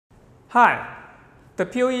Hi, the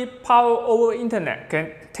PoE Power over Internet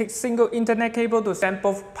can take single Internet cable to send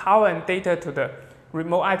both power and data to the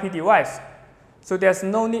remote IP device. So there's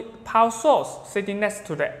no need power source sitting next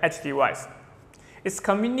to the edge device. It's a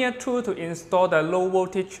convenient tool to install the low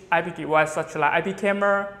voltage IP device such like IP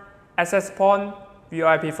camera, access point,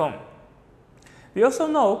 VoIP phone. We also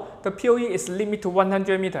know the PoE is limited to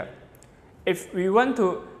 100 meter. If we want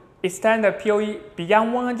to extend the PoE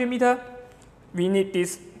beyond 100 meter, we need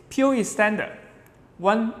this PoE standard.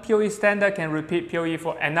 One PoE standard can repeat PoE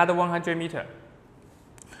for another 100 meter.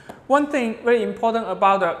 One thing very important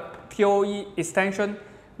about the PoE extension,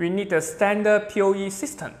 we need a standard PoE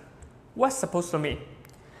system. What's supposed to mean?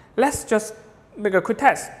 Let's just make a quick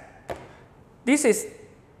test. This is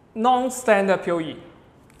non-standard PoE.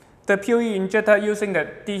 The PoE injector using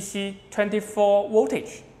the DC 24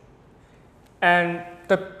 voltage. And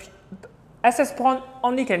the access point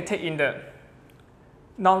only can take in the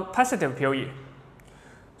non-positive PoE.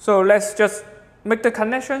 So let's just make the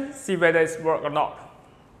connection, see whether it's work or not.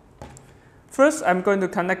 First, I'm going to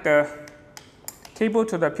connect the cable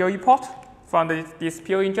to the PoE port from this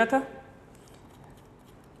PoE injector.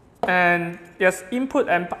 And there's input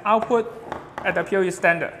and output at the PoE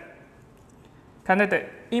standard. Connect the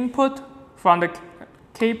input from the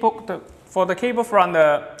cable for the cable from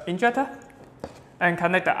the injector, and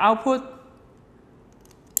connect the output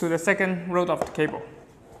to the second row of the cable.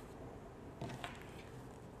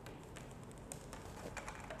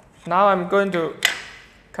 Now I'm going to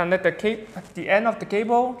connect the end of the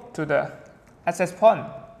cable to the access point.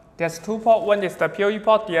 There's two ports. One is the PoE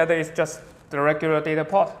port, the other is just the regular data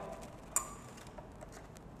port.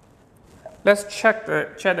 Let's check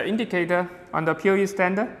the indicator on the PoE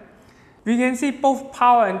standard. We can see both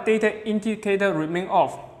power and data indicator remain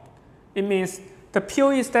off. It means the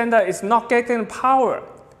PoE standard is not getting power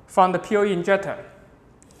from the PoE injector.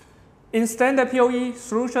 In standard PoE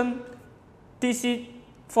solution, DC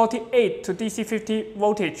 48 to DC 50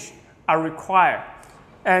 voltage are required.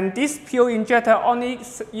 And this PoE injector only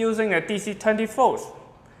using a DC 20 volts.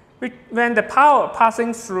 When the power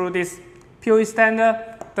passing through this PoE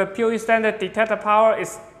standard, the PoE standard detector power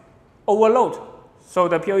is overload. So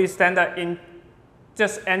the PoE standard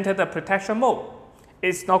just enter the protection mode.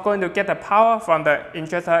 It's not going to get the power from the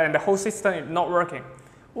injector and the whole system is not working.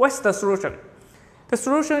 What's the solution? The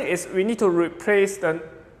solution is we need to replace the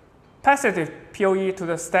positive PoE to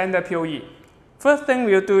the standard PoE. First thing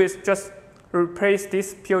we'll do is just replace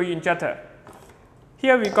this PoE injector.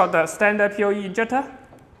 Here we got the standard PoE injector,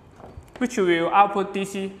 which will output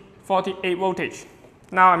DC 48 voltage.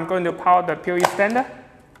 Now I'm going to power the PoE standard.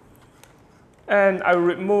 And I will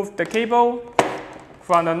remove the cable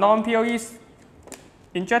from the non-PoE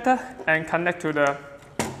injector and connect to the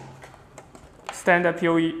standard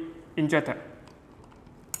PoE injector.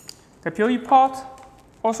 The PoE port,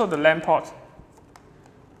 also the LAN port.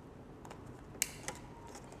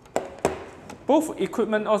 Both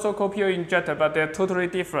equipment also called PoE injector, but they're totally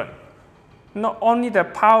different. Not only the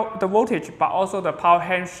voltage, but also the power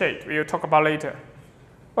handshake we'll talk about later.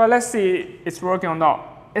 Well, let's see it's working or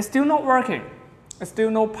not. It's still not working. There's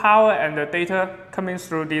still no power and the data coming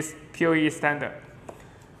through this PoE standard.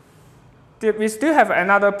 We still have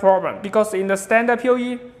another problem because in the standard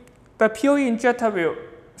PoE, the PoE injector will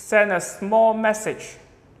send a small message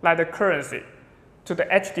like the currency to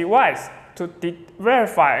the edge device to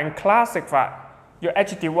verify and classify your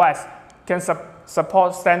edge device can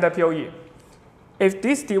support standard PoE. If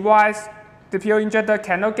this device, the PoE injector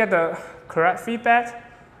cannot get the correct feedback,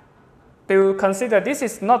 they will consider this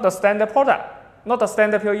is not the standard product, not the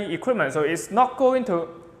standard PoE equipment, so it's not going to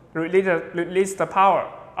release the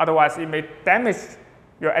power. Otherwise, it may damage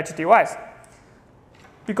your edge device.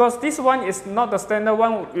 Because this one is not the standard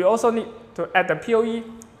one, we also need to add the PoE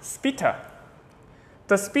Splitter.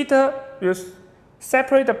 The splitter will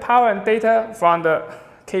separate the power and data from the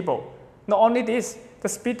cable. Not only this, the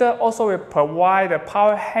splitter also will provide the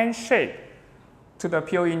power handshake to the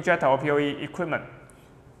PoE injector or PoE equipment.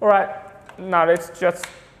 All right, now let's just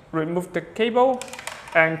remove the cable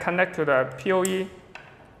and connect to the PoE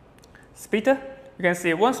Speeder. You can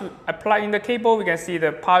see once we apply in the cable, we can see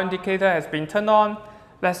the power indicator has been turned on.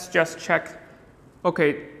 Let's just check.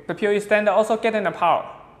 Okay, the PoE standard also getting the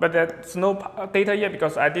power, but there's no data yet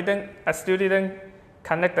because I still didn't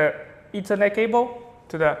connect the Ethernet cable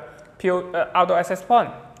to the outdoor access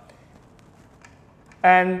point.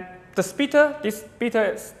 And the splitter, this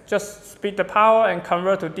splitter just split the power and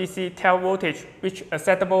convert to DC 12 voltage, which is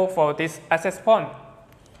acceptable for this access point.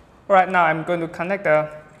 Right now, I'm going to connect the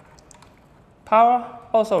power,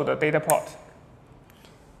 also the data port.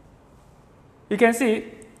 You can see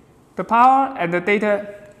the power and the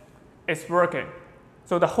data is working.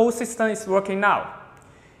 So the whole system is working now.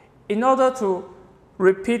 In order to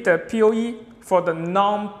repeat the PoE for the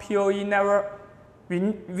non-PoE network,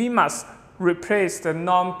 we must replace the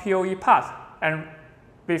non-PoE path and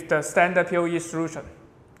with the standard PoE solution.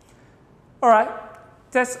 Alright,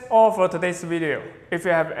 that's all for today's video. If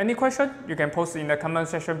you have any question, you can post in the comment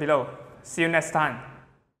section below. See you next time.